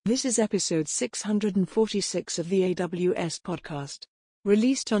This is episode 646 of the AWS podcast,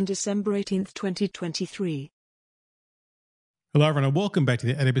 released on December 18th, 2023. Hello, everyone, and welcome back to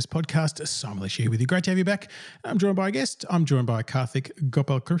the AWS podcast. Simon here with you. Great to have you back. I'm joined by a guest. I'm joined by Karthik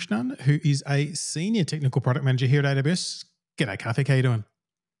Gopalkrishnan, who is a senior technical product manager here at AWS. G'day, Karthik. How you doing?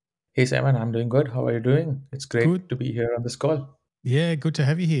 Hey Simon, I'm doing good. How are you doing? It's Good. great to be here on this call. Yeah, good to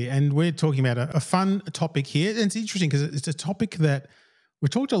have you here. And we're talking about a fun topic here. And it's interesting because it's a topic that we've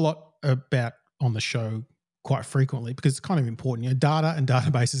talked a lot about on the show quite frequently because it's kind of important. You know, data and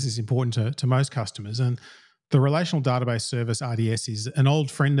databases is important to most customers. And the relational database service, RDS, is an old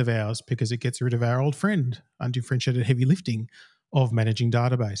friend of ours because it gets rid of our old friend, undifferentiated heavy lifting of managing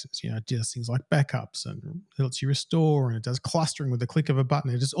databases. You know, it does things like backups and it lets you restore, and it does clustering with the click of a button.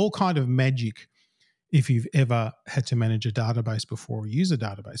 It is all kind of magic if you've ever had to manage a database before or use a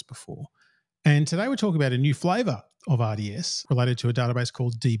database before. And today we're talking about a new flavor of RDS related to a database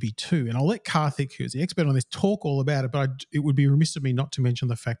called Db2. And I'll let Karthik, who's the expert on this, talk all about it, but it would be remiss of me not to mention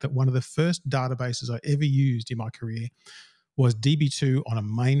the fact that one of the first databases I ever used in my career was Db2 on a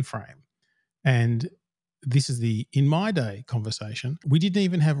mainframe. And this is the in my day conversation. We didn't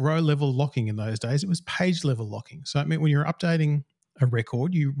even have row level locking in those days. It was page level locking. So it meant when you're updating a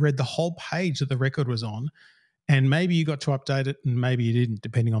record, you read the whole page that the record was on, and maybe you got to update it and maybe you didn't,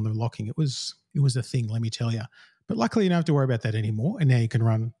 depending on the locking. It was a thing, let me tell you. But luckily you don't have to worry about that anymore. And now you can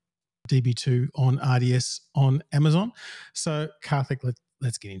run DB2 on RDS on Amazon. So Karthik,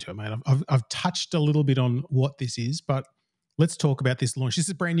 let's get into it, mate. I've touched a little bit on what this is, but let's talk about this launch. This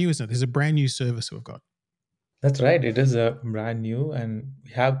is brand new, isn't it? There's a brand new service we've got. That's right. It is a brand new, and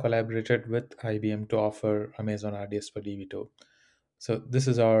we have collaborated with IBM to offer Amazon RDS for DB2. So this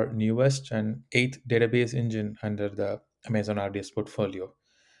is our newest and eighth database engine under the Amazon RDS portfolio.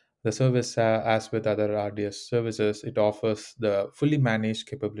 The service, as with other RDS services, it offers the fully managed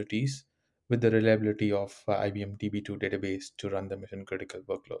capabilities with the reliability of IBM DB2 database to run the mission critical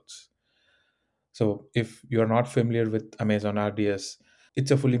workloads. So if you're not familiar with Amazon RDS, it's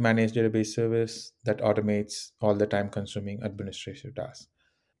a fully managed database service that automates all the time consuming administrative tasks.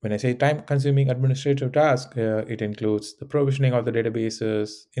 When I say time consuming administrative tasks, it includes the provisioning of the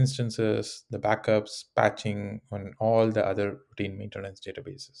databases, instances, the backups, patching, and all the other routine maintenance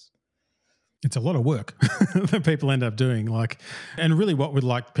databases. It's a lot of work that people end up doing. And really what we'd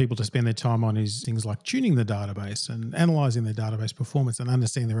like people to spend their time on is things like tuning the database and analyzing their database performance and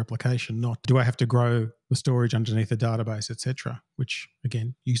understanding the replication, not do I have to grow the storage underneath the database, etc., which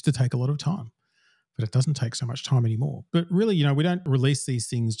again used to take a lot of time, but it doesn't take so much time anymore. But really, you know, we don't release these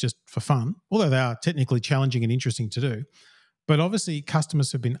things just for fun, although they are technically challenging and interesting to do. But obviously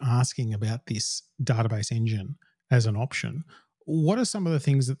customers have been asking about this database engine as an option. What are some of the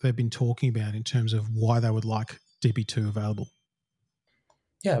things that they've been talking about in terms of why they would like DB2 available?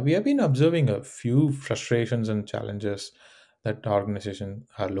 Yeah, we have been observing a few frustrations and challenges that organizations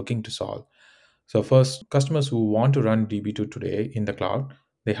are looking to solve. So first, customers who want to run DB2 today in the cloud,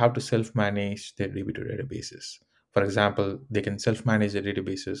 they have to self-manage their DB2 databases. For example, they can self-manage their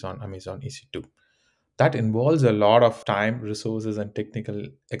databases on Amazon EC2. That involves a lot of time, resources, and technical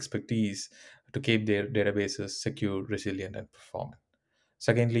expertise to keep their databases secure, resilient, and performant.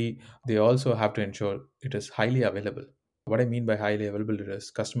 Secondly, they also have to ensure it is highly available. What I mean by highly available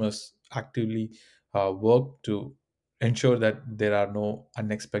is customers actively work to ensure that there are no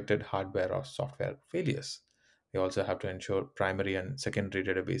unexpected hardware or software failures. They also have to ensure primary and secondary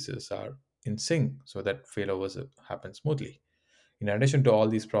databases are in sync so that failovers happen smoothly. In addition to all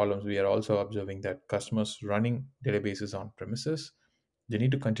these problems, we are also observing that customers running databases on premises, they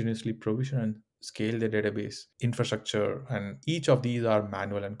need to continuously provision and scale their database infrastructure, and each of these are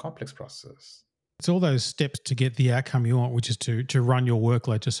manual and complex processes. It's all those steps to get the outcome you want, which is to run your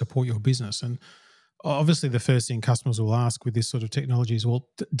workload to support your business. And obviously the first thing customers will ask with this sort of technology is, well,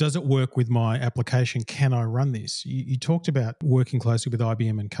 does it work with my application? Can I run this? You talked about working closely with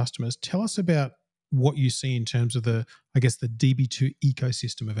IBM and customers. Tell us about what you see in terms of the DB2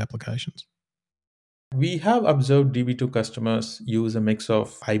 ecosystem of applications. We have observed DB2 customers use a mix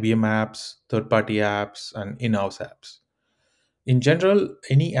of IBM apps, third party apps, and in house apps. In general,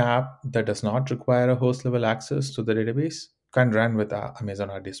 any app that does not require a host level access to the database can run with Amazon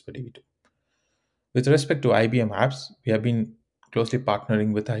RDS for DB2. With respect to IBM apps, we have been closely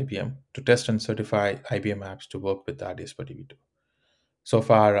partnering with IBM to test and certify IBM apps to work with RDS for DB2. So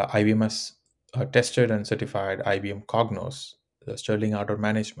far, IBM has tested and certified IBM Cognos, the Sterling Order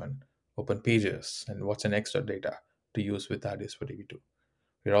Management, Open Pages, and What's an Extra data to use with RDS for DB2.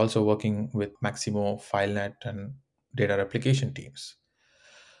 We're also working with Maximo, FileNet, and data replication teams.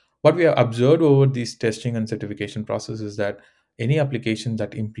 What we have observed over these testing and certification process is that any application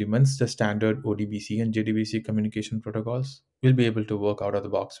that implements the standard ODBC and JDBC communication protocols will be able to work out of the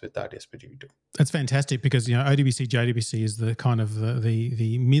box with RDS for DB2. That's fantastic because ODBC, JDBC is the kind of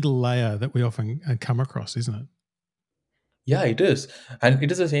the middle layer that we often come across, isn't it? Yeah, it is. And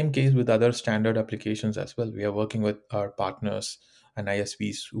it is the same case with other standard applications as well. We are working with our partners and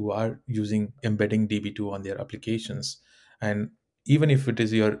ISVs who are using embedding DB2 on their applications. And even if it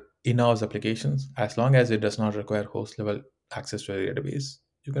is your in house applications, as long as it does not require host level access to a database,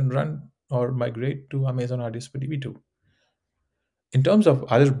 you can run or migrate to Amazon RDS for DB2. In terms of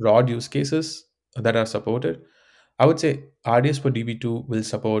other broad use cases that are supported, I would say RDS for DB2 will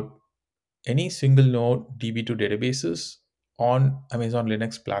support any single node DB2 databases on Amazon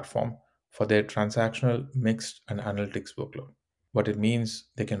Linux platform for their transactional, mixed, and analytics workload. What it means,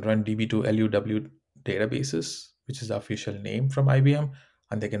 they can run DB2 LUW databases, which is the official name from IBM,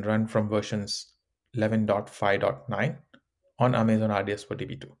 and they can run from versions 11.5.9 on Amazon RDS for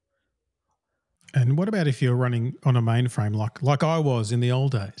DB2. And what about if you're running on a mainframe like I was in the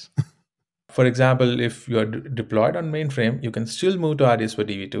old days? For example, if you are deployed on mainframe, you can still move to RDS for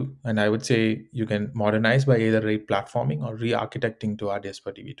DB2. And I would say you can modernize by either re-platforming or re-architecting to RDS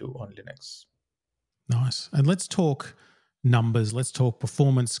for DB2 on Linux. Nice. And let's talk numbers. Let's talk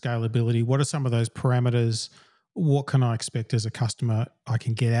performance, scalability. What are some of those parameters? What can I expect as a customer I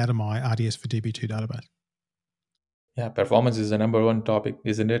can get out of my RDS for DB2 database? Yeah, performance is the number one topic,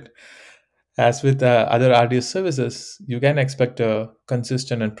 isn't it? As with other RDS services, you can expect a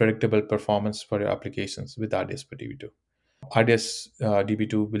consistent and predictable performance for your applications with RDS for DB2. RDS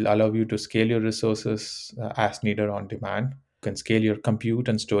DB2 will allow you to scale your resources as needed on demand. You can scale your compute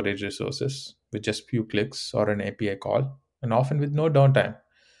and storage resources with just few clicks or an API call, and often with no downtime.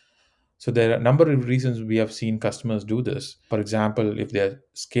 So there are a number of reasons we have seen customers do this. For example, if they're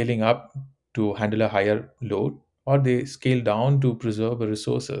scaling up to handle a higher load, or they scale down to preserve the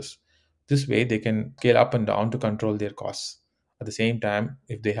resources. This way, they can scale up and down to control their costs. At the same time,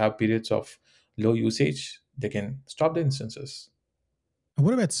 if they have periods of low usage, they can stop the instances. And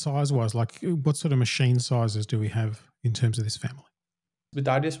what about size-wise? Like what sort of machine sizes do we have in terms of this family? With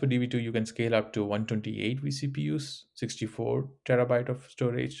RDS for DB2, you can scale up to 128 vCPUs, 64 terabyte of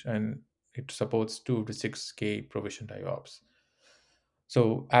storage, and it supports 2 to 6K provisioned IOPS.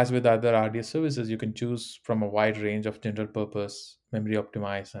 So, as with other RDS services, you can choose from a wide range of general purpose, memory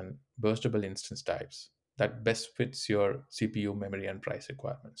optimized, and burstable instance types that best fits your CPU, memory, and price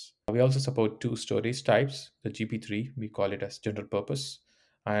requirements. We also support two storage types, the GP3, we call it as general purpose,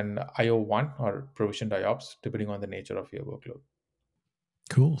 and IO1 or provisioned IOPS, depending on the nature of your workload.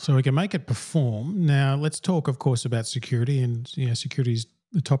 Cool. So we can make it perform. Now let's talk, of course, about security, and security is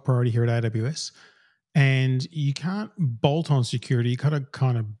the top priority here at AWS. And you can't bolt on security; you got to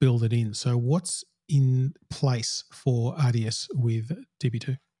kind of build it in. So what's in place for RDS with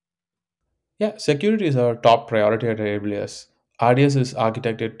DB2? Yeah, security is our top priority at AWS. RDS is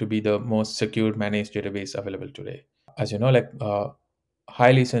architected to be the most secure managed database available today. As you know,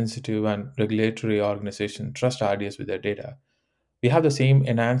 highly sensitive and regulatory organizations trust RDS with their data. We have the same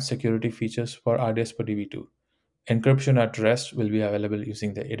enhanced security features for RDS for DB2. Encryption at rest will be available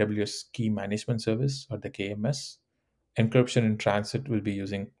using the AWS Key Management Service or the KMS. Encryption in transit will be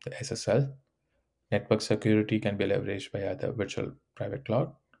using the SSL. Network security can be leveraged by other virtual private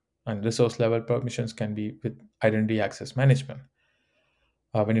cloud. And resource level permissions can be with identity access management.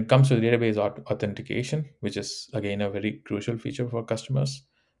 When it comes to database authentication, which is again a very crucial feature for customers,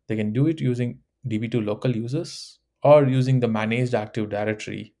 they can do it using DB2 local users or using the managed Active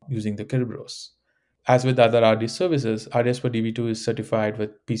Directory using the Kerberos. As with other RDS services, RDS for DB2 is certified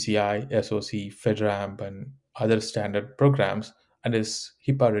with PCI, SOC, FedRAMP, and other standard programs and is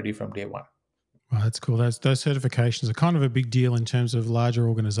HIPAA ready from day one. Well, that's cool. Those certifications are kind of a big deal in terms of larger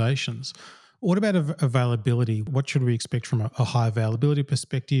organizations. What about availability? What should we expect from a high availability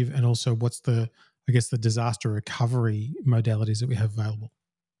perspective? And also what's the disaster recovery modalities that we have available?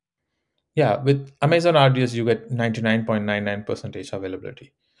 Yeah, with Amazon RDS, you get 99.99%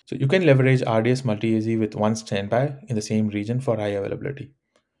 availability. So you can leverage RDS multi-AZ with one standby in the same region for high availability.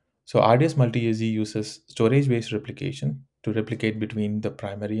 So RDS multi-AZ uses storage-based replication to replicate between the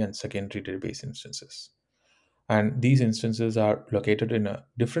primary and secondary database instances. And these instances are located in a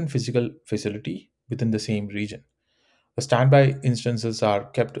different physical facility within the same region. The standby instances are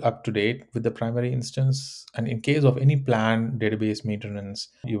kept up to date with the primary instance, and in case of any planned database maintenance,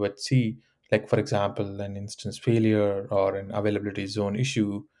 you would see, like for example, an instance failure or an availability zone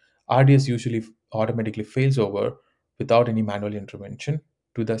issue, RDS usually automatically fails over without any manual intervention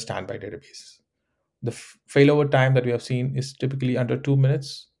to the standby database. The failover time that we have seen is typically under 2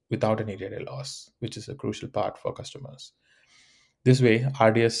 minutes without any data loss, which is a crucial part for customers. This way,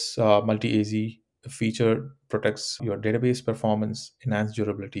 RDS multi-AZ feature protects your database performance, enhance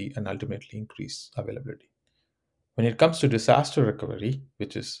durability, and ultimately increase availability. When it comes to disaster recovery,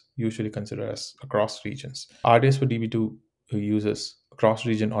 which is usually considered as across regions, RDS for DB2 uses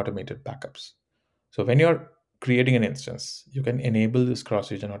cross-region automated backups. So when you're creating an instance, you can enable this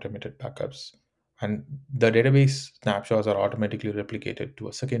cross-region automated backups, and the database snapshots are automatically replicated to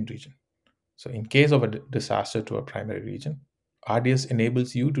a second region. So in case of a disaster to a primary region, RDS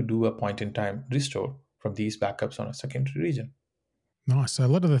enables you to do a point-in-time restore from these backups on a secondary region. Nice. So a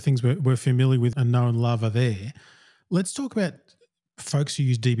lot of the things we're familiar with and know and love are there. Let's talk about folks who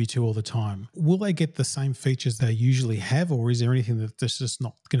use DB2 all the time. Will they get the same features they usually have, or is there anything that's just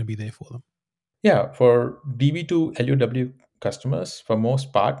not going to be there for them? Yeah, for DB2 LUW customers, for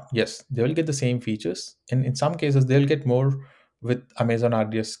most part, yes, they will get the same features. And in some cases, they'll get more with Amazon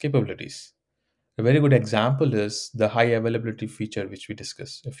RDS capabilities. A very good example is the high availability feature, which we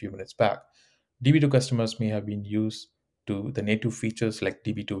discussed a few minutes back. DB2 customers may have been used to the native features like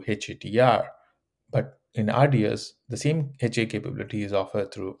DB2 HATR, but in RDS, the same HA capability is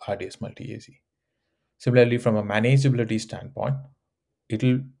offered through RDS Multi-AZ. Similarly, from a manageability standpoint,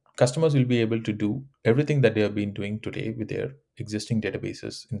 it'll customers will be able to do everything that they have been doing today with their existing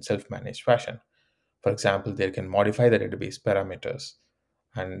databases in self-managed fashion. For example, they can modify the database parameters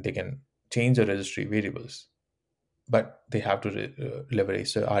and they can change the registry variables, but they have to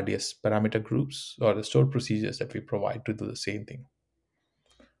leverage the RDS parameter groups or the stored procedures that we provide to do the same thing.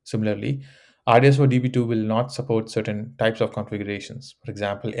 Similarly, RDS for DB2 will not support certain types of configurations. For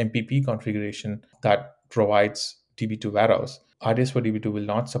example, MPP configuration that provides DB2 warehouse. RDS for DB2 will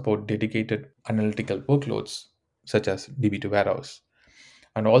not support dedicated analytical workloads such as DB2 warehouse.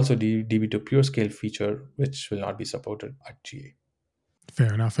 And also the DB2 pure scale feature, which will not be supported at GA.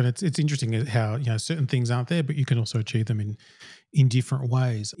 Fair enough. And it's interesting how, certain things aren't there, but you can also achieve them in different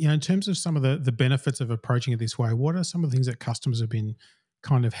ways. In terms of some of the benefits of approaching it this way, what are some of the things that customers have been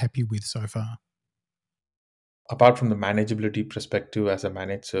kind of happy with so far? Apart from the manageability perspective as a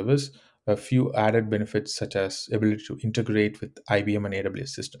managed service, a few added benefits such as ability to integrate with IBM and AWS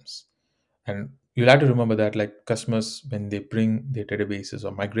systems. And you'll have to remember that like customers, when they bring their databases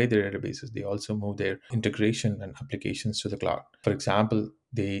or migrate their databases, they also move their integration and applications to the cloud. For example,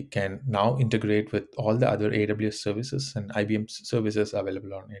 they can now integrate with all the other AWS services and IBM services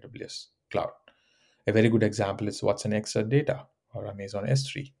available on AWS cloud. A very good example is Watson Exadata or Amazon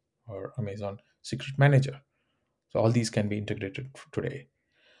S3 or Amazon Secret Manager. So all these can be integrated today.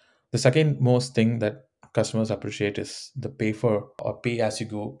 The second most thing that customers appreciate is the pay for or pay as you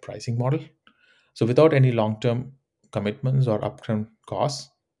go pricing model. So without any long-term commitments or upfront costs,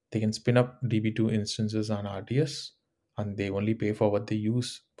 they can spin up DB2 instances on RDS and they only pay for what they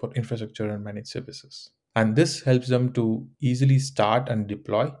use for infrastructure and managed services. And this helps them to easily start and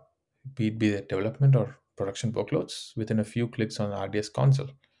deploy, be it development or production workloads within a few clicks on the RDS console.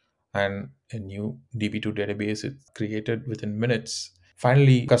 And a new DB2 database is created within minutes.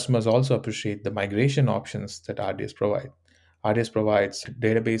 Finally, customers also appreciate the migration options that RDS provide. RDS provides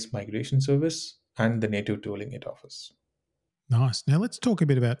database migration service and the native tooling it offers. Nice. Now let's talk a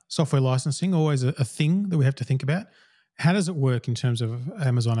bit about software licensing, always a thing that we have to think about. How does it work in terms of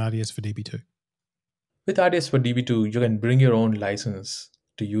Amazon RDS for DB2? With RDS for DB2, you can bring your own license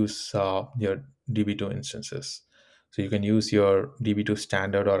to use your DB2 instances. So you can use your DB2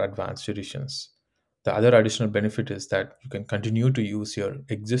 standard or advanced editions. The other additional benefit is that you can continue to use your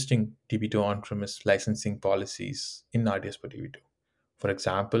existing DB2 on-premise licensing policies in RDS for DB2. For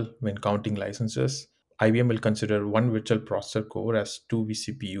example, when counting licenses, IBM will consider one virtual processor core as two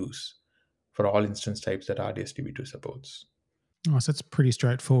vCPUs for all instance types that RDS DB2 supports. Oh, so that's pretty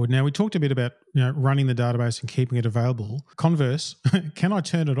straightforward. Now we talked a bit about running the database and keeping it available. Converse, can I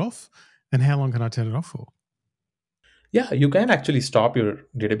turn it off? And how long can I turn it off for? Yeah, you can actually stop your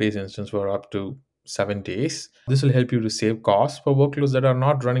database instance for up to 7 days. This will help you to save costs for workloads that are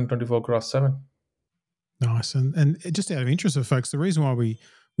not running 24 cross 7. Nice. And just out of interest of folks, the reason why we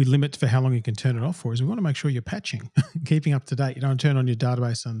limit for how long you can turn it off for is we want to make sure you're patching, keeping up to date. You don't turn on your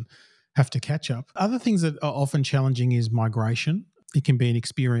database and have to catch up. Other things that are often challenging is migration. It can be an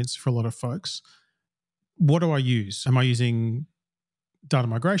experience for a lot of folks. What do I use? Am I using data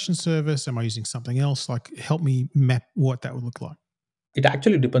migration service? Am I using something else? Like, help me map what that would look like. It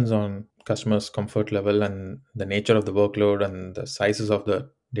actually depends on customers' comfort level and the nature of the workload and the sizes of the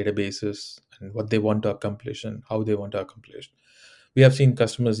databases and what they want to accomplish and how they want to accomplish. We have seen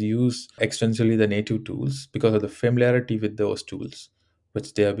customers use extensively the native tools because of the familiarity with those tools,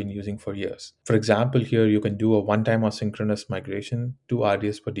 which they have been using for years. For example, here you can do a one-time asynchronous migration to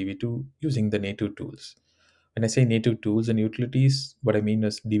RDS for DB2 using the native tools. When I say native tools and utilities, what I mean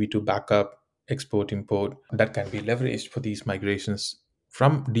is DB2 backup, export, import that can be leveraged for these migrations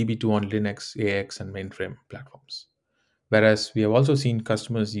from DB2 on Linux, AX, and mainframe platforms. Whereas we have also seen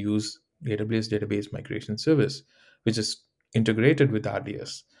customers use AWS Database Migration Service, which is integrated with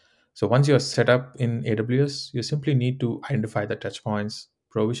RDS. So once you're set up in AWS, you simply need to identify the touch points,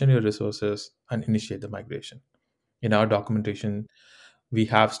 provision your resources, and initiate the migration. In our documentation, we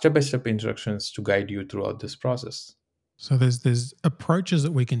have step-by-step instructions to guide you throughout this process. So there's approaches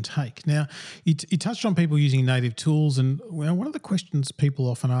that we can take. Now, you touched on people using native tools, and one of the questions people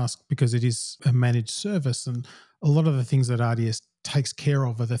often ask, because it is a managed service, and a lot of the things that RDS takes care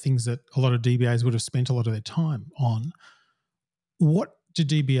of are the things that a lot of DBAs would have spent a lot of their time on. What do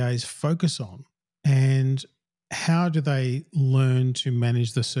DBAs focus on, and how do they learn to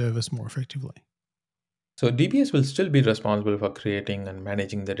manage the service more effectively? So DBAs will still be responsible for creating and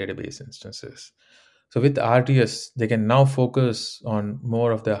managing the database instances. So with RDS, they can now focus on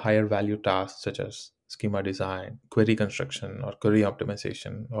more of the higher value tasks such as schema design, query construction, or query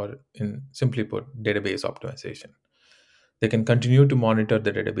optimization, or in simply put, database optimization. They can continue to monitor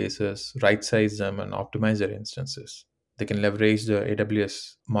the databases, right size them, and optimize their instances. They can leverage the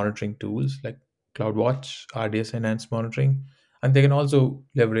AWS monitoring tools like CloudWatch, RDS Enhanced Monitoring, and they can also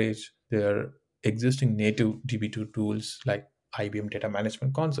leverage their existing native DB2 tools like IBM Data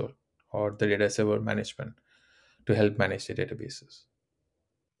Management Console or the Data Server Management to help manage the databases.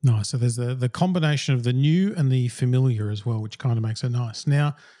 Nice. So there's the combination of the new and the familiar as well, which kind of makes it nice.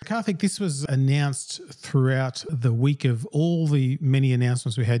 Now, Karthik, this was announced throughout the week of all the many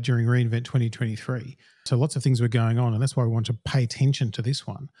announcements we had during reInvent 2023. So lots of things were going on, and that's why we want to pay attention to this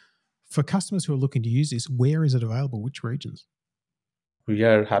one. For customers who are looking to use this, where is it available? Which regions? We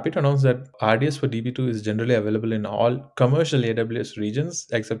are happy to announce that RDS for DB2 is generally available in all commercial AWS regions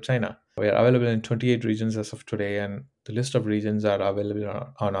except China. We are available in 28 regions as of today, and the list of regions are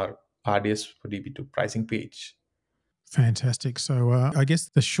available on our RDS for DB2 pricing page. Fantastic. So I guess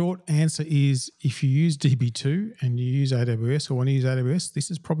the short answer is if you use DB2 and you use AWS or want to use AWS,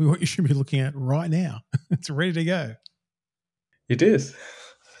 this is probably what you should be looking at right now. It's ready to go. It is.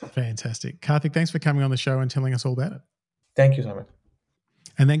 Fantastic. Karthik, thanks for coming on the show and telling us all about it. Thank you, Simon.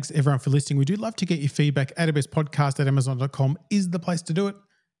 And thanks everyone for listening. We do love to get your feedback. AWS podcast at amazon.com is the place to do it.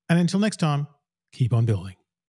 And until next time, keep on building.